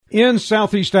In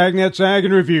Southeast AgNet's Ag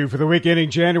and Review for the week ending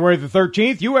January the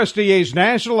 13th, USDA's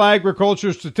National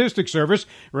Agriculture Statistics Service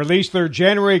released their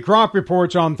January crop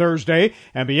reports on Thursday,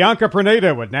 and Bianca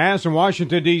Perneda with NASS in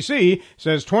Washington, D.C.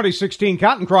 says 2016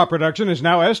 cotton crop production is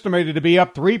now estimated to be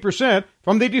up 3%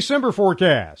 from the December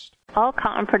forecast. All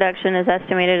cotton production is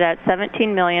estimated at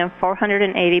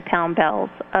 17,480 pound bales,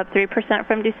 up 3%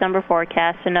 from December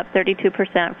forecast and up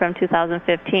 32% from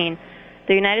 2015.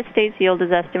 The United States yield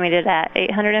is estimated at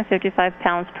 855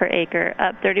 pounds per acre,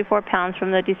 up 34 pounds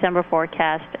from the December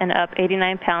forecast and up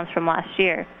 89 pounds from last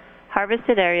year.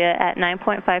 Harvested area at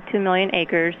 9.52 million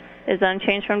acres is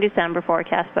unchanged from December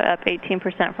forecast but up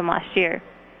 18% from last year.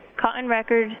 Cotton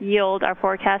record yield are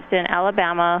forecast in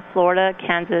Alabama, Florida,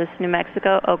 Kansas, New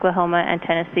Mexico, Oklahoma, and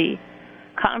Tennessee.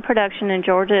 Cotton production in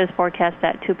Georgia is forecast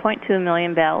at 2.2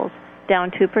 million bales, down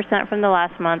 2% from the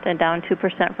last month and down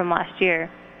 2% from last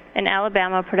year. In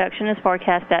Alabama, production is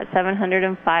forecast at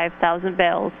 705,000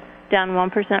 bales, down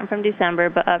 1% from December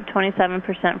but up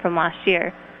 27% from last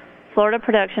year. Florida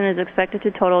production is expected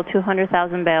to total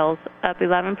 200,000 bales, up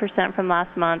 11% from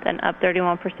last month and up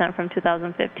 31% from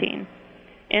 2015.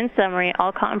 In summary,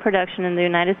 all cotton production in the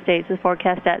United States is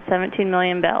forecast at 17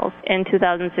 million bales in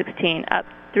 2016, up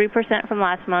 3% from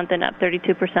last month and up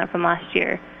 32% from last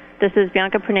year. This is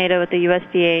Bianca Perneda with the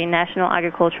USDA National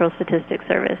Agricultural Statistics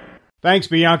Service. Thanks,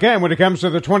 Bianca. And when it comes to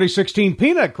the 2016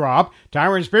 peanut crop,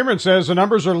 Tyron Spearman says the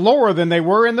numbers are lower than they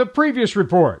were in the previous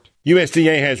report.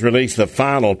 USDA has released the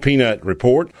final peanut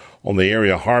report on the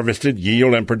area harvested,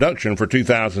 yield, and production for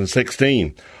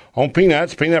 2016. On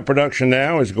peanuts, peanut production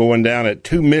now is going down at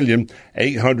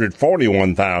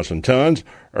 2,841,000 tons.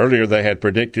 Earlier, they had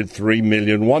predicted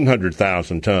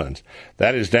 3,100,000 tons.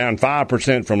 That is down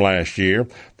 5% from last year.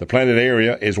 The planted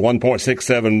area is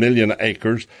 1.67 million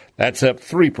acres. That's up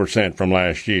 3% from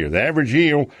last year. The average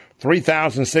yield,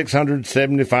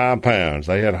 3,675 pounds.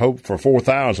 They had hoped for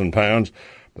 4,000 pounds,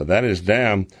 but that is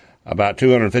down about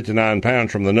 259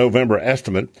 pounds from the November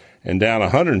estimate and down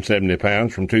 170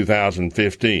 pounds from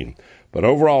 2015. But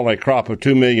overall, a crop of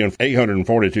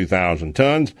 2,842,000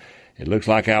 tons. It looks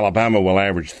like Alabama will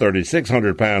average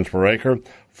 3,600 pounds per acre,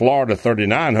 Florida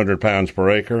 3,900 pounds per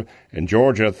acre, and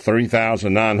Georgia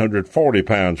 3,940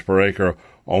 pounds per acre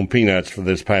on peanuts for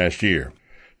this past year.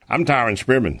 I'm Tyron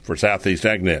Spearman for Southeast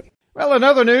AgNet. Well, in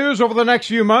other news, over the next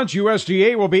few months,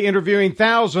 USDA will be interviewing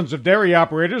thousands of dairy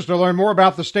operators to learn more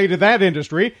about the state of that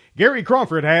industry. Gary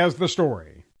Crawford has the story.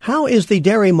 How is the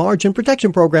Dairy Margin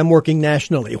Protection Program working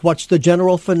nationally? What's the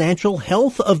general financial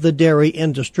health of the dairy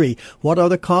industry? What are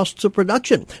the costs of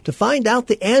production? To find out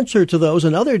the answer to those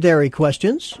and other dairy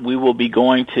questions, we will be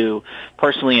going to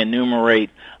personally enumerate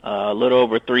a little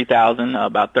over 3,000,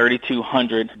 about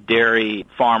 3,200 dairy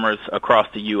farmers across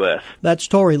the U.S. That's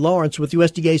Tori Lawrence with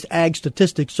USDA's Ag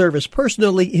Statistics Service.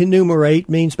 Personally enumerate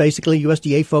means basically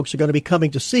USDA folks are going to be coming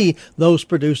to see those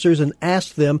producers and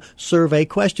ask them survey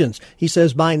questions. He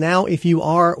says by now, if you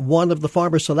are one of the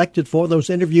farmers selected for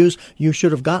those interviews, you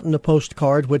should have gotten a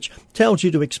postcard which tells you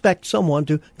to expect someone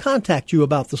to contact you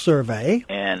about the survey.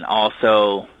 And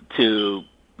also to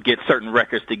get certain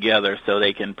records together so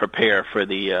they can prepare for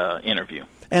the interview.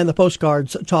 And the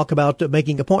postcards talk about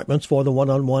making appointments for the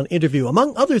one-on-one interview.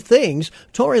 Among other things,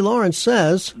 Tori Lawrence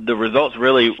says the results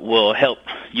really will help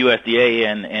USDA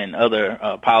and other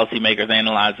policymakers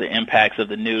analyze the impacts of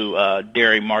the new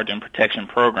Dairy Margin Protection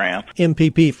Program,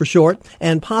 MPP for short,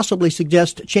 and possibly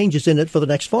suggest changes in it for the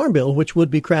next farm bill, which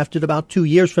would be crafted about 2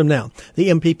 years from now. The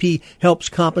MPP helps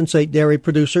compensate dairy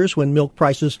producers when milk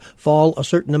prices fall a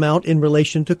certain amount in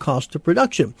relation to cost of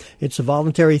production. It's a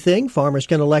voluntary thing. Farmers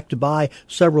can elect to buy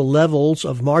several levels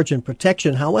of margin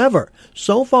protection. However,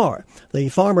 so far, the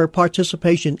farmer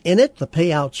participation in it, the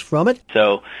payouts from it.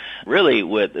 So really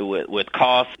with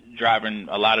costs driving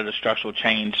a lot of the structural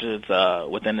changes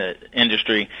within the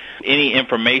industry, any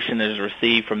information that is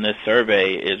received from this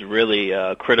survey is really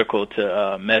critical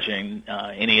to measuring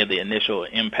any of the initial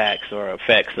impacts or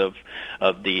effects of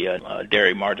the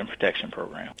Dairy Margin Protection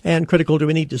Program. And critical to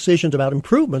any decisions about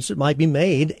improvements that might be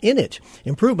made in it.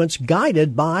 Improvements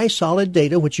guided by solid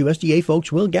data, which USDA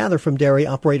folks will gather from dairy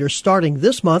operators starting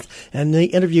this month, and the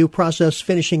interview process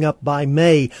finishing up by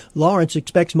May. Lawrence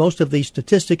expects most of these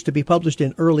statistics to be published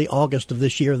in early August of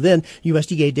this year. Then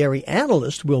USDA dairy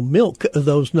analysts will milk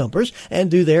those numbers and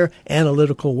do their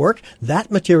analytical work. That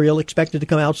material expected to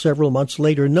come out several months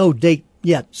later. No date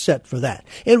yet set for that.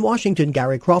 In Washington,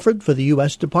 Gary Crawford for the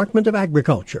U.S. Department of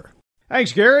Agriculture.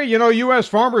 Thanks, Gary. You know, U.S.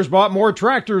 farmers bought more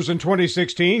tractors in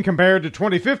 2016 compared to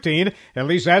 2015. At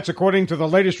least that's according to the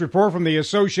latest report from the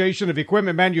Association of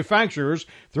Equipment Manufacturers.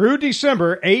 Through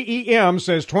December, AEM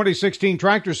says 2016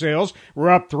 tractor sales were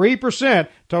up 3%,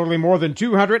 totaling more than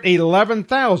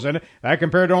 211,000. That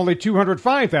compared to only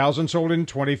 205,000 sold in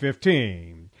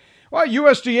 2015. Well,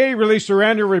 USDA released their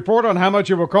annual report on how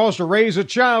much it will cost to raise a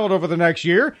child over the next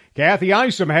year. Kathy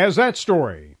Isom has that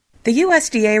story. The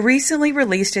USDA recently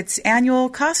released its annual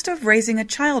Cost of Raising a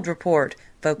Child report,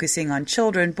 focusing on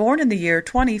children born in the year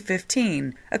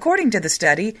 2015. According to the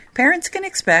study, parents can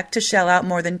expect to shell out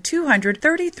more than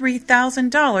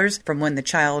 $233,000 from when the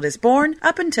child is born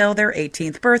up until their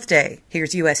 18th birthday.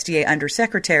 Here's USDA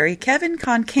Undersecretary Kevin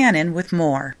Concannon with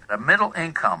more. A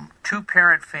middle-income,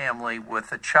 two-parent family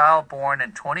with a child born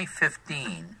in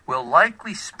 2015 will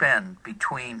likely spend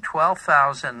between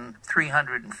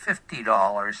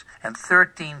 $12,350 and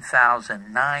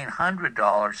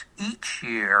 $13,900 each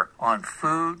year on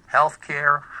food, health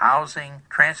care, housing,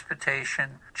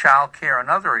 transportation, child care, and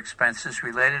other expenses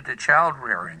related to child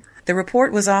rearing. The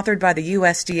report was authored by the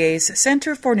USDA's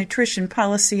Center for Nutrition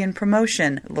Policy and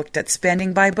Promotion, looked at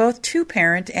spending by both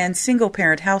two-parent and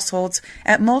single-parent households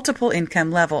at multiple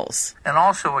income levels. And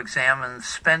also examines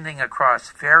spending across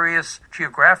various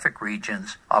geographic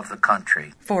regions of the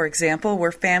country. For example,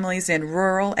 where families in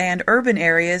rural and urban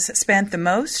areas spent the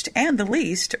most and the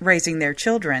least raising their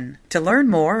children. To learn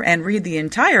more and read the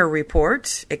entire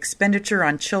report, Expenditure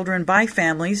on Children by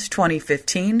Families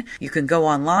 2015, you can go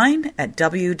online at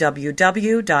www.usda.gov.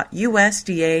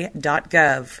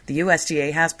 The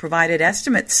USDA has provided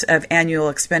estimates of annual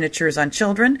expenditures on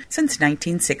children since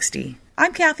 1960.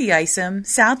 I'm Kathy Isom,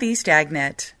 Southeast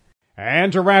AgNet.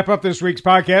 And to wrap up this week's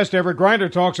podcast, Everett Grinder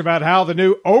talks about how the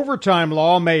new overtime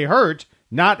law may hurt,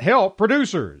 not help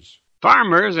producers.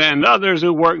 Farmers and others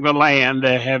who work the land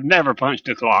have never punched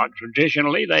a clock.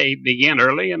 Traditionally, they begin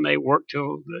early and they work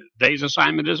till the day's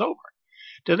assignment is over.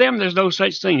 To them, there's no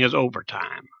such thing as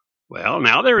overtime. Well,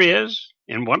 now there is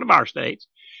in one of our states.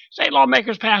 State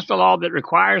lawmakers passed a law that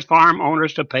requires farm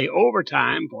owners to pay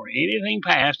overtime for anything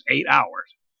past 8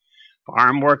 hours.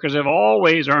 Farm workers have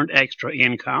always earned extra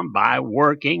income by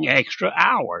working extra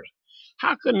hours.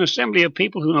 How could an assembly of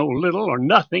people who know little or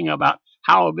nothing about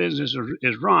how a business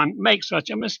is run make such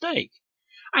a mistake?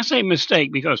 I say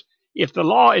mistake because if the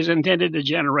law is intended to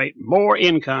generate more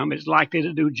income, it's likely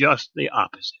to do just the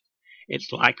opposite.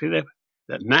 It's likely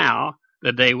that now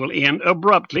the day will end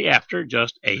abruptly after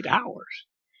just 8 hours.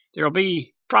 There will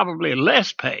be probably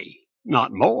less pay,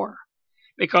 not more,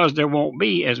 because there won't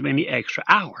be as many extra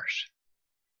hours.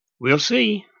 We'll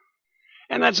see.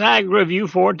 And that's Ag Review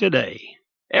for today.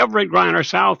 Everett Griner,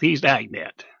 Southeast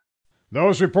AgNet.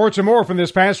 Those reports and more from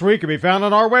this past week can be found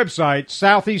on our website,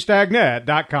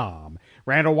 southeastagnet.com.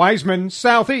 Randall Wiseman,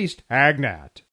 Southeast AgNet.